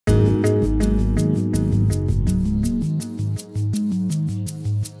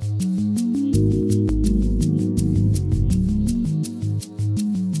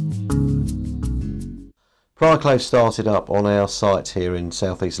Priorclave started up on our site here in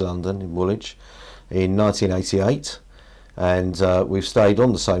southeast London, in Woolwich, in 1988, and we've stayed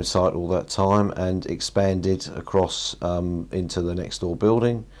on the same site all that time and expanded across into the next door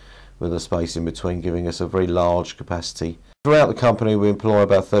building, with a space in between giving us a very large capacity. Throughout the company we employ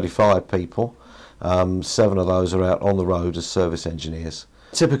about 35 people. 7 of those are out on the road as service engineers.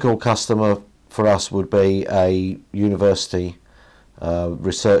 Typical customer for us would be a university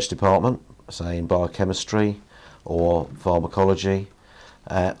research department, say in biochemistry or pharmacology,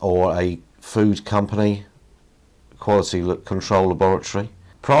 or a food company quality control laboratory.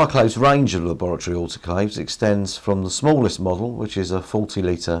 Priorclave's range of laboratory autoclaves extends from the smallest model, which is a 40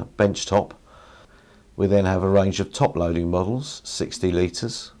 litre benchtop. We then have a range of top loading models, 60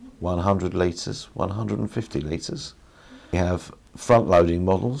 litres, 100 litres, 150 litres. We have front loading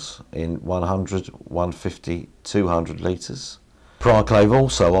models in 100, 150, 200 litres. Priorclave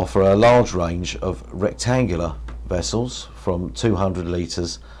also offer a large range of rectangular vessels from 200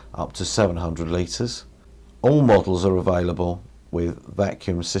 litres up to 700 litres. All models are available with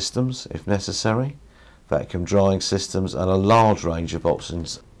vacuum systems if necessary, vacuum drying systems, and a large range of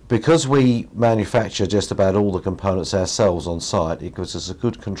options. Because we manufacture just about all the components ourselves on site, it gives us a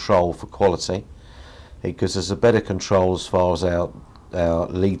good control for quality. It gives us a better control as far as our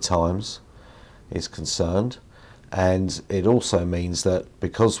lead times is concerned, and it also means that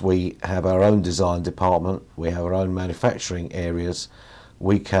because we have our own design department, we have our own manufacturing areas,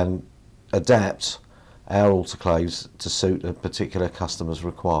 we can adapt our autoclaves to suit a particular customer's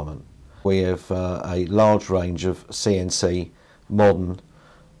requirement. We have a large range of CNC modern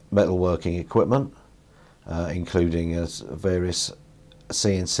metalworking equipment, including various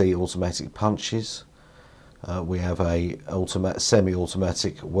CNC automatic punches. We have a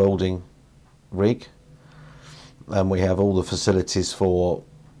semi-automatic welding rig, and we have all the facilities for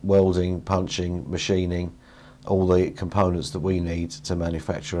welding, punching, machining, all the components that we need to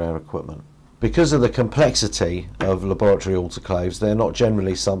manufacture our equipment. Because of the complexity of laboratory autoclaves, they're not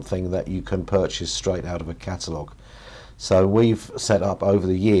generally something that you can purchase straight out of a catalogue. So we've set up over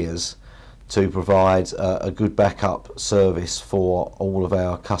the years to provide a good backup service for all of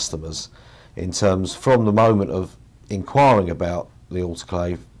our customers, in terms from the moment of inquiring about the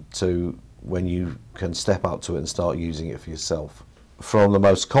autoclave to when you can step up to it and start using it for yourself. From the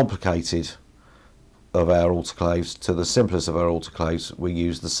most complicated of our autoclaves to the simplest of our autoclaves, we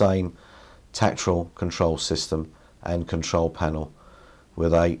use the same tactile control system and control panel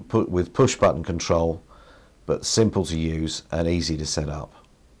with push button control, but simple to use and easy to set up.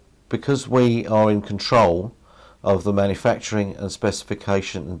 Because we are in control of the manufacturing and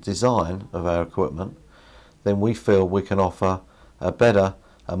specification and design of our equipment, then we feel we can offer a better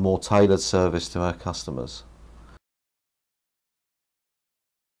and more tailored service to our customers.